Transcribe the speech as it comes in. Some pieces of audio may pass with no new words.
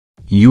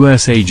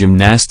USA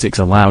Gymnastics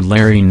allowed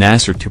Larry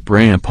Nassar to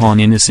prey upon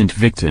innocent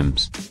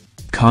victims.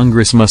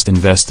 Congress must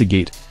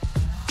investigate.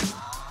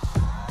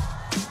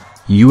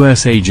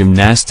 USA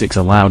Gymnastics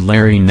allowed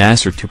Larry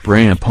Nassar to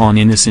prey upon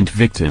innocent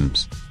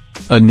victims.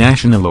 A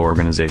national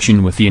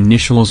organization with the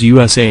initials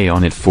USA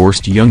on it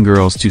forced young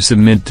girls to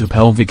submit to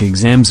pelvic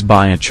exams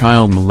by a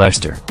child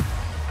molester.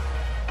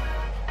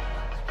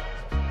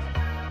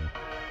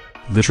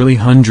 Literally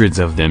hundreds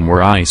of them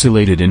were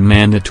isolated in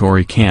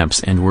mandatory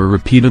camps and were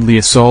repeatedly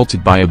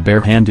assaulted by a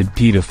bare-handed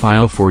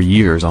pedophile for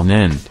years on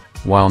end,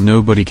 while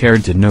nobody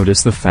cared to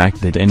notice the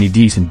fact that any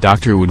decent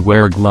doctor would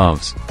wear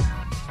gloves.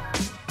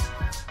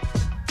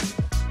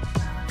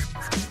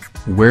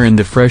 Where in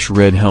the fresh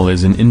red hell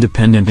is an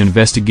independent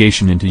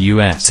investigation into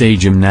USA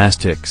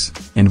Gymnastics,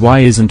 and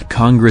why isn't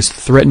Congress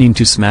threatening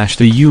to smash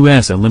the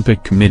US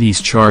Olympic Committee's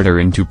charter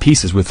into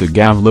pieces with a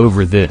gavel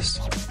over this?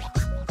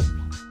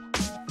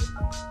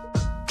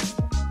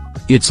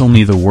 It's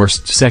only the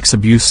worst sex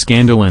abuse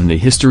scandal in the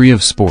history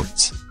of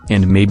sports,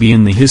 and maybe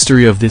in the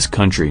history of this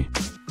country.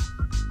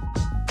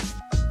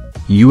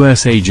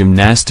 USA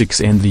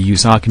Gymnastics and the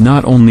USOC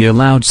not only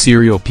allowed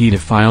serial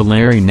pedophile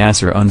Larry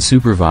Nassar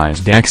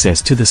unsupervised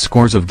access to the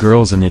scores of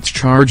girls in its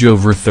charge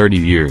over 30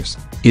 years,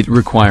 it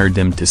required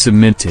them to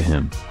submit to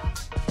him.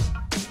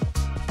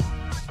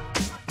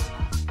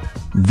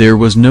 There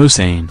was no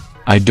saying,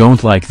 "I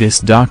don't like this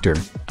doctor,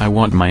 I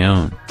want my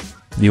own."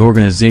 The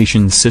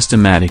organization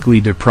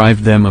systematically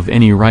deprived them of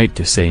any right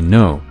to say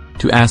no,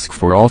 to ask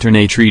for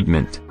alternate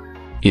treatment.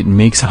 It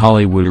makes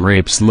Hollywood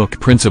rapes look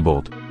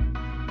principled.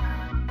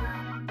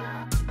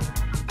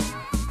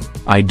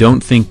 I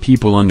don't think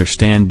people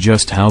understand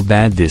just how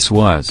bad this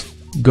was,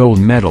 gold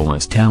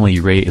medalist Tally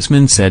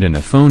Raisman said in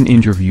a phone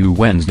interview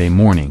Wednesday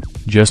morning,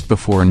 just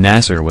before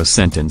Nassar was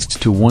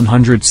sentenced to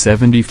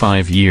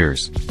 175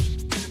 years.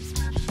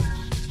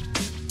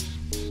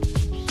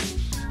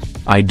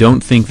 "I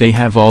don't think they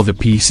have all the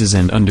pieces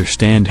and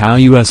understand how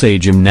USA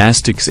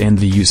Gymnastics and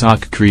the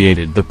USOC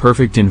created the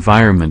perfect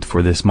environment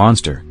for this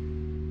monster.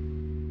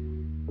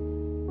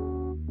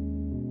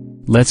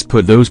 Let's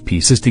put those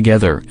pieces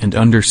together and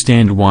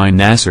understand why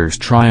Nassar's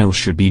trial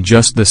should be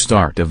just the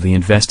start of the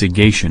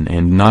investigation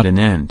and not an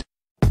end.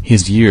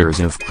 His years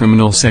of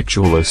criminal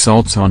sexual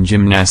assaults on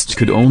gymnasts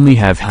could only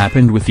have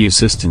happened with the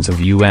assistance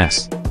of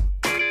U.S.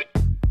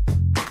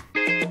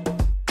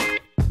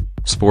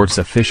 sports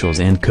officials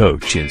and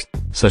coaches,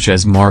 such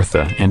as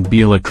Martha and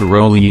Bela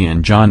Karolyi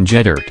and John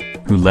Jettert,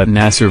 who let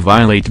Nassar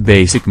violate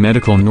basic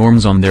medical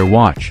norms on their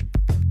watch.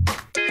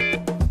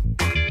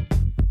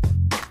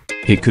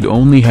 It could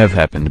only have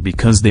happened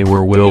because they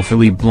were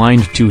willfully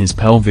blind to his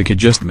pelvic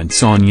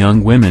adjustments on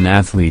young women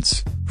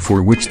athletes,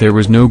 for which there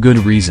was no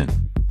good reason.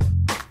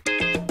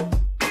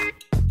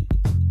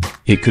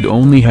 It could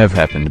only have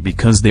happened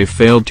because they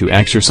failed to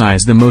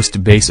exercise the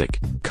most basic,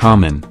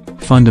 common,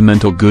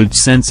 fundamental good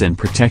sense in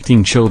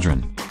protecting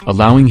children,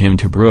 allowing him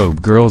to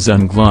probe girls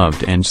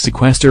ungloved and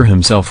sequester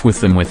himself with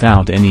them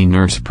without any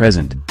nurse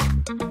present.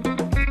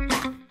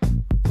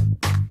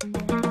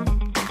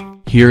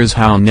 Here's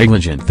how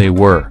negligent they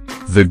were.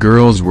 The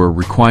girls were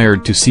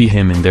required to see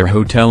him in their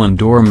hotel and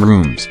dorm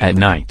rooms at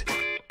night.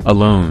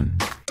 Alone.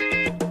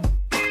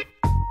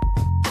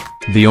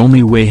 The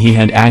only way he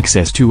had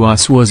access to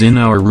us was in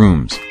our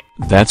rooms.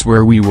 That's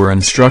where we were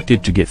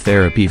instructed to get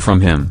therapy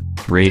from him,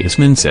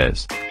 Raisman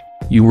says.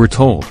 You were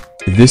told,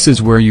 this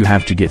is where you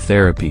have to get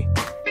therapy.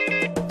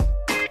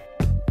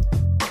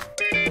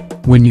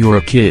 When you're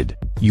a kid,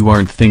 you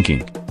aren't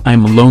thinking,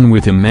 I'm alone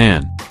with a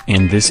man,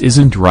 and this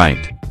isn't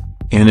right.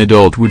 An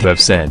adult would have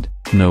said,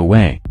 no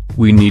way,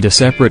 we need a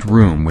separate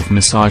room with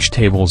massage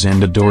tables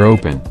and a door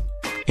open.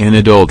 An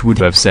adult would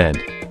have said,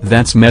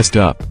 that's messed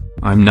up,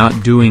 I'm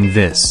not doing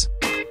this.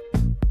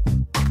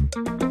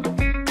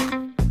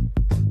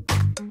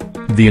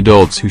 The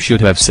adults who should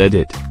have said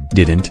it,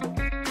 didn't.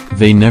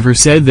 They never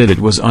said that it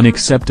was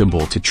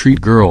unacceptable to treat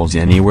girls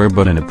anywhere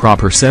but in a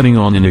proper setting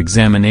on an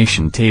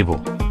examination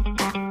table.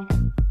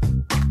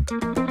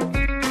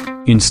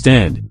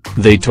 Instead,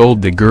 they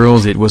told the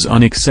girls it was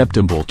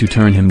unacceptable to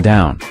turn him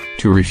down,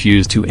 to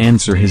refuse to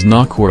answer his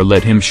knock or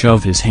let him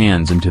shove his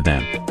hands into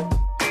them.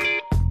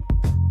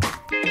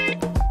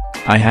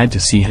 I had to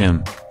see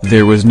him,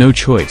 there was no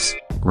choice,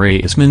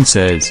 Raisman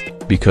says,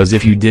 because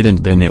if you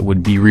didn't then it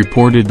would be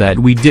reported that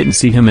we didn't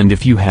see him, and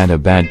if you had a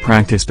bad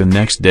practice the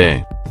next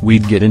day,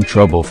 we'd get in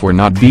trouble for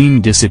not being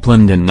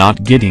disciplined and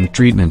not getting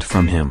treatment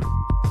from him.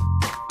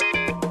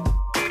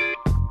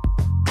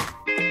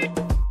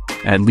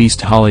 At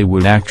least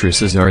Hollywood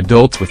actresses are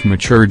adults with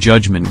mature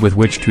judgment with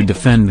which to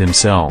defend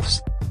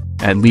themselves.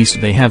 At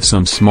least they have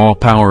some small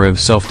power of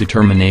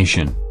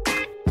self-determination.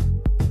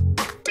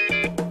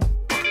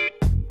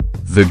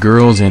 The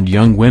girls and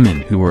young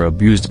women who were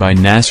abused by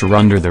Nassar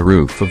under the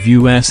roof of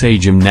USA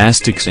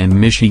Gymnastics and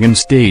Michigan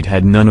State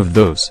had none of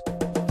those.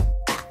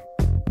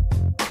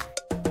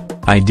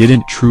 I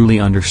didn't truly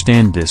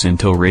understand this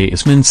until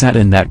Raisman sat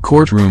in that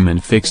courtroom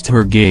and fixed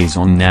her gaze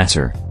on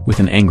Nassar,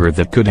 with an anger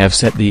that could have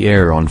set the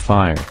air on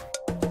fire.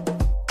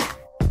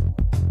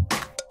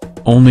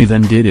 Only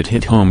then did it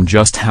hit home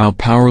just how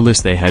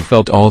powerless they had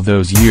felt all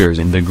those years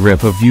in the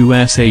grip of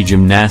USA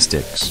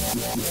Gymnastics.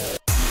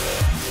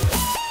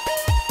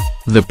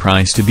 The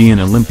price to be an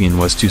Olympian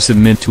was to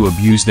submit to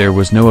abuse. There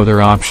was no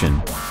other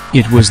option.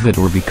 It was that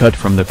or be cut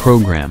from the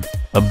program,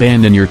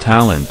 abandon your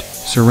talent,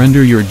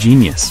 surrender your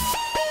genius.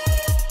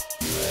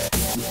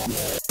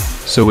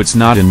 So it's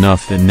not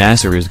enough that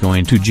Nassar is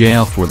going to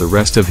jail for the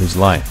rest of his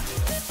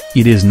life.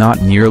 It is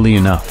not nearly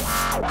enough.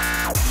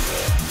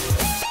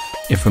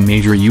 If a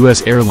major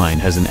U.S. airline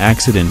has an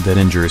accident that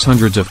injures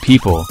hundreds of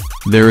people,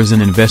 there is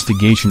an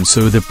investigation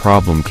so the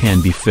problem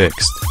can be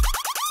fixed.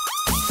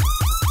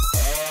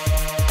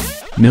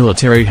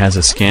 Military has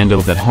a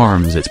scandal that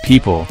harms its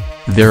people,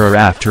 there are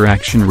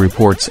after-action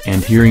reports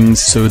and hearings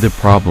so the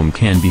problem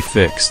can be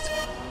fixed.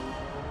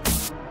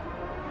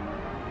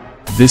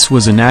 This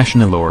was a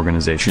national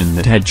organization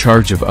that had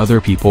charge of other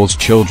people's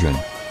children,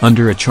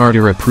 under a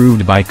charter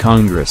approved by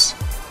Congress.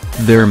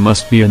 There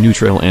must be a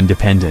neutral,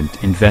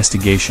 independent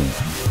investigation.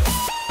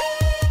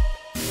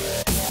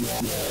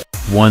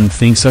 One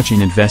thing such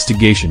an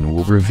investigation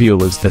will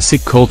reveal is the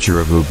sick culture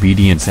of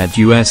obedience at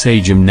USA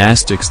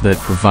Gymnastics that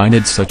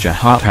provided such a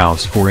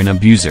hothouse for an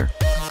abuser.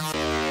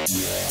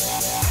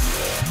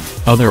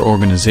 Other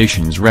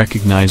organizations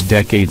recognized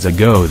decades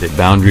ago that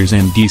boundaries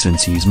and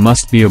decencies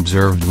must be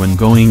observed when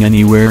going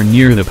anywhere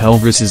near the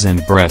pelvises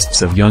and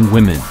breasts of young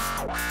women.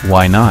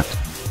 Why not?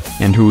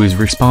 And who is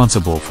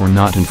responsible for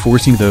not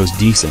enforcing those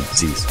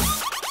decencies?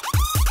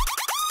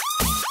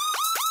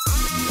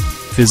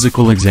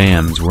 Physical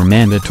exams were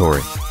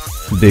mandatory.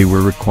 They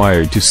were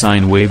required to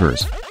sign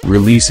waivers,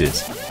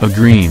 releases,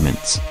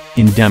 agreements,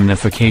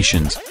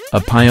 indemnifications,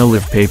 a pile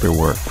of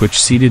paperwork which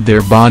ceded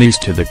their bodies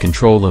to the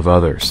control of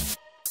others.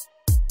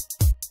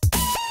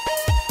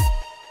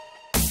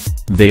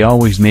 They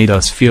always made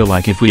us feel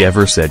like if we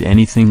ever said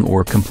anything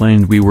or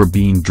complained we were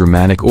being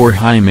dramatic or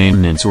high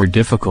maintenance or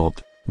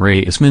difficult,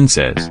 Ray Nassar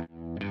says.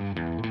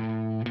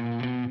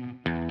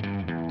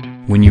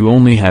 When you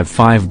only have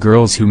 5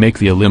 girls who make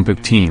the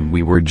Olympic team,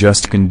 we were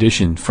just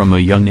conditioned from a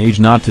young age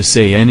not to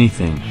say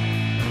anything.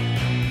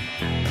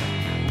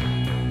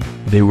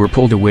 They were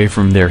pulled away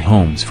from their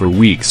homes for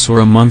weeks or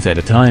a month at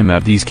a time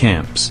at these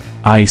camps,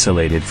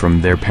 isolated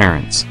from their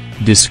parents,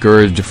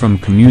 discouraged from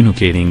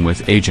communicating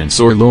with agents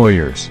or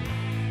lawyers.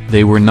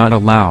 They were not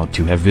allowed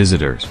to have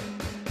visitors.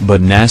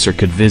 But Nassar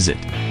could visit.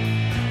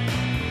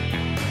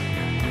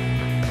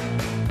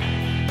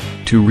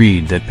 To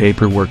read that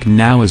paperwork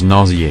now is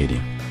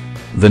nauseating.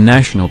 The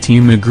national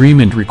team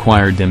agreement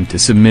required them to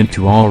submit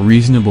to all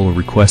reasonable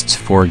requests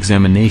for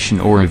examination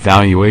or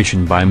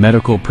evaluation by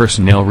medical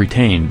personnel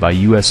retained by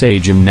USA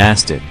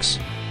Gymnastics.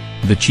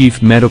 The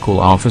chief medical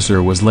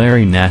officer was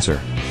Larry Nassar.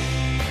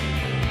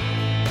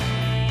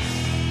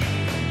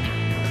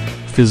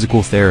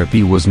 Physical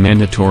therapy was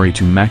mandatory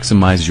to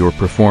maximize your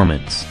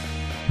performance.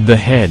 The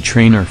head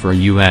trainer for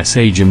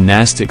USA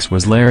Gymnastics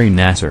was Larry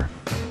Nassar.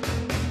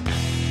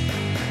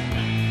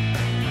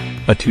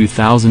 A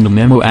 2000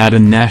 memo at a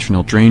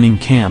national training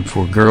camp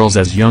for girls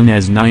as young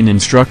as 9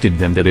 instructed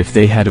them that if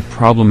they had a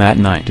problem at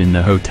night in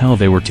the hotel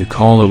they were to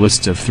call a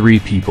list of 3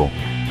 people.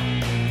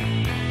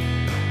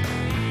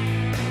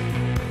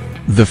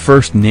 The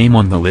first name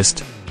on the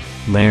list?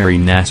 Larry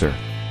Nassar.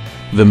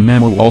 The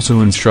memo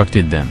also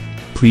instructed them,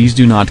 please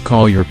do not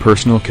call your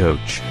personal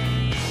coach.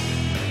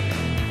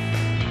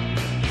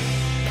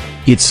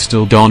 It's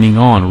still dawning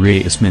on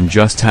Ray Nassar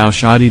just how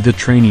shoddy the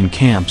training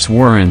camps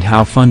were and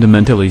how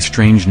fundamentally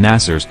strange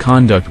Nassar's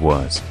conduct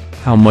was,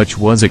 how much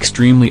was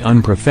extremely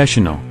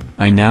unprofessional,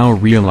 I now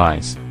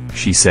realize,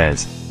 she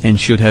says, and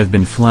should have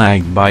been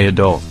flagged by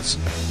adults.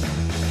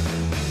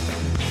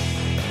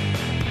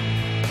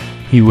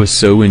 He was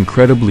so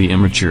incredibly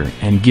immature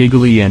and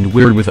giggly and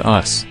weird with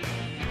us.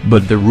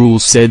 But the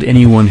rules said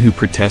anyone who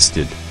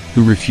protested,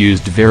 who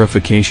refused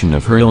verification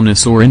of her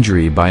illness or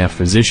injury by a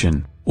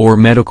physician, or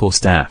medical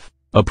staff,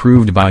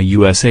 approved by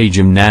USA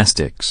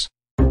Gymnastics,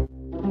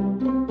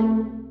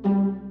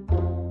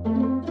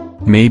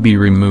 may be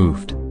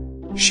removed.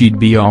 She'd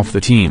be off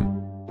the team.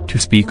 To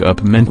speak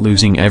up meant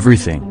losing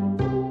everything.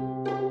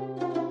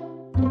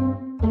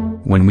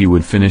 When we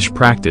would finish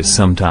practice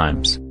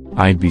sometimes,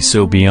 I'd be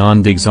so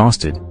beyond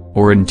exhausted,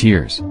 or in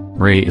tears,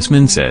 Ray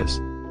Nassar says.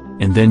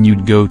 And then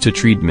you'd go to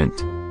treatment.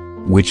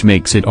 Which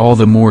makes it all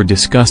the more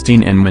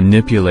disgusting and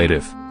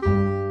manipulative.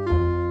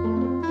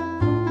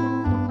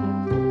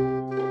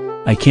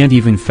 I can't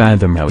even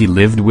fathom how he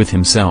lived with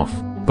himself,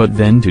 but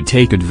then to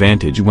take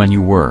advantage when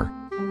you were.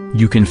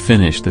 You can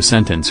finish the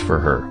sentence for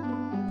her.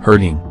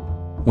 Hurting.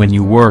 When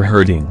you were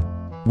hurting.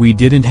 We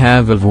didn't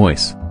have a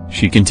voice,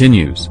 she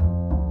continues.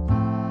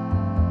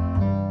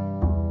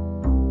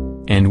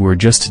 And we're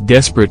just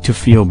desperate to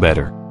feel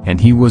better,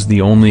 and he was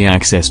the only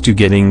access to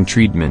getting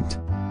treatment.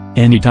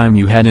 Anytime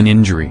you had an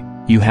injury,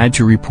 you had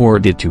to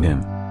report it to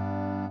him.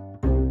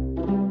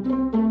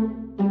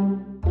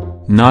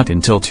 Not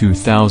until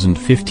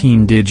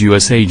 2015 did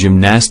USA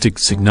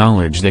Gymnastics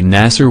acknowledge that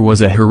Nassar was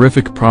a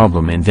horrific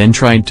problem and then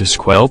tried to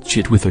squelch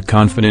it with a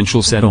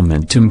confidential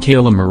settlement to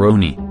Michaela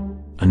Maroney.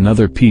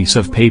 Another piece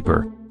of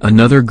paper,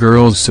 Another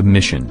girl's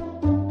submission.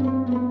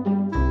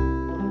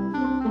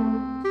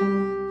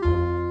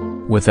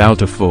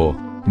 Without a full,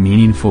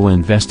 meaningful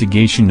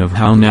investigation of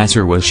how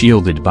Nassar was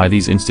shielded by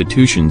these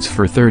institutions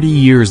for 30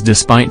 years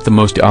despite the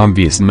most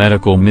obvious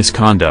medical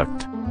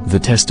misconduct, the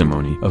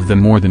testimony of the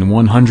more than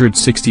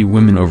 160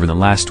 women over the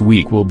last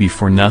week will be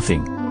for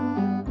nothing.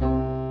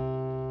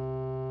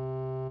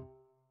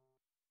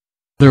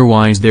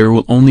 Otherwise there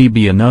will only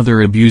be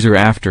another abuser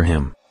after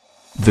him.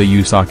 The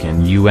USOC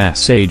and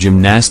USA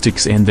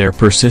Gymnastics and their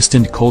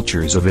persistent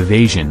cultures of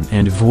evasion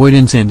and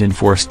avoidance and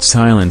enforced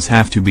silence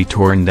have to be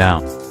torn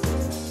down.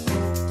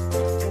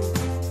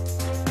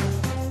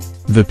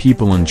 The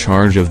people in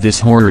charge of this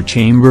horror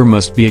chamber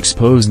must be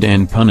exposed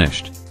and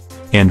punished.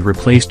 And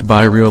replaced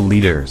by real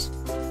leaders.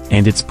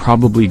 And it's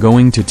probably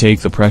going to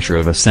take the pressure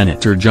of a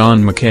Senator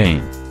John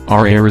McCain,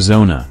 R.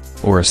 Arizona,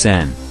 or a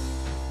Sen.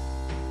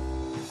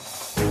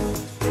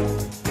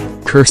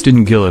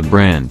 Kirsten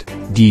Gillibrand,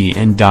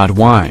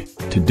 DN.Y,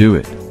 to do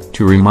it,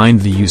 to remind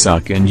the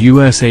USOC and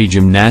USA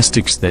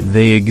Gymnastics that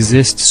they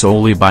exist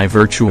solely by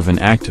virtue of an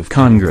act of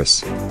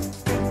Congress.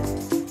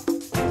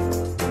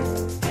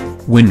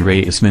 When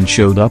Reisman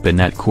showed up in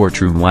that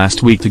courtroom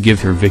last week to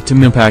give her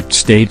victim impact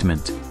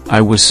statement,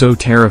 I was so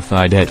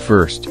terrified at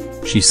first,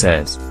 she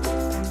says.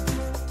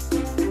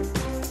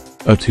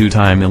 A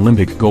two-time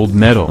Olympic gold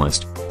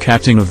medalist,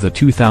 captain of the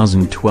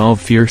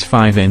 2012 Fierce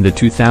Five and the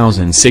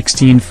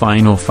 2016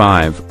 Final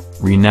Five,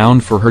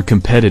 renowned for her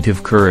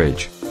competitive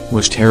courage,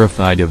 was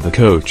terrified of the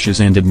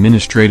coaches and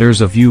administrators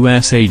of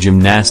USA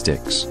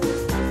Gymnastics.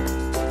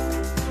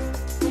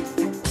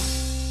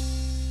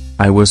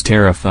 I was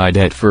terrified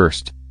at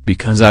first,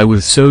 because I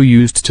was so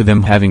used to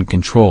them having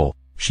control,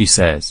 she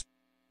says.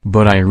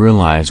 But I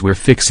realize we're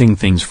fixing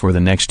things for the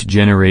next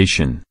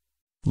generation.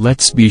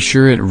 Let's be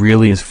sure it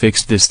really is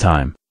fixed this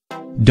time.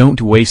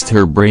 Don't waste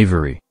her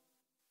bravery.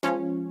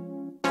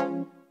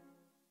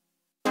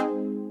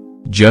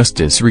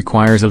 Justice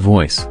requires a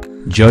voice,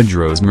 Judge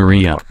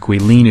Rosemaria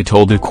Aquilina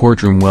told a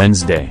courtroom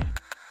Wednesday.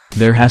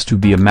 There has to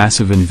be a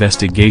massive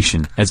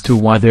investigation as to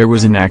why there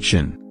was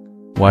inaction.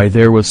 Why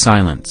there was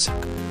silence.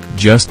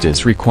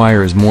 Justice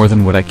requires more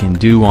than what I can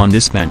do on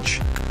this bench.